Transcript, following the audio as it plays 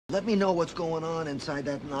Let me know what's going on inside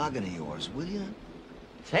that noggin of yours, will you?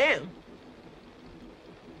 Sam?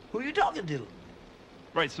 Who are you talking to?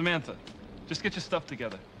 Right, Samantha. Just get your stuff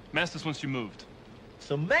together. Masters wants you moved.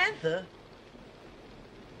 Samantha?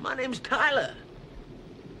 My name's Tyler.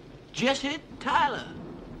 Jesse Tyler.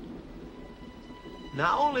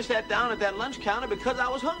 Now, I only sat down at that lunch counter because I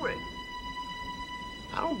was hungry.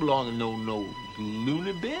 I don't belong in no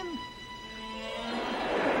loony bin.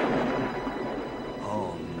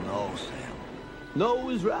 Oh, no, Sam. No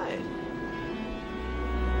is right.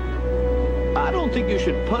 I don't think you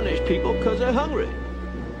should punish people because they're hungry.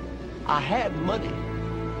 I had money.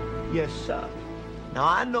 Yes, sir. Now,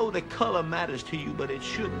 I know the color matters to you, but it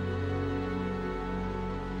shouldn't.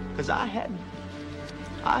 Because I had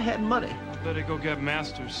money. Better go get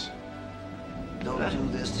Masters. Don't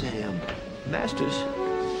do this, Sam. Masters?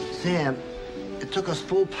 Sam, it took us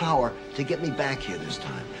full power to get me back here this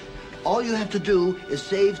time. All you have to do is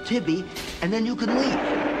save Tibby, and then you can leave.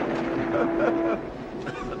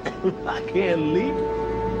 I can't leap.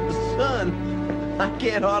 Son, I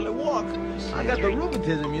can't hardly walk. I got the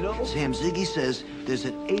rheumatism, you know. Sam, Ziggy says there's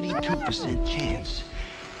an 82% chance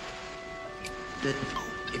that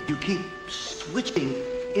if you keep switching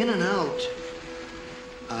in and out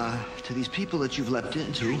to these people that you've leapt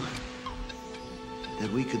into,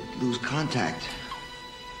 that we could lose contact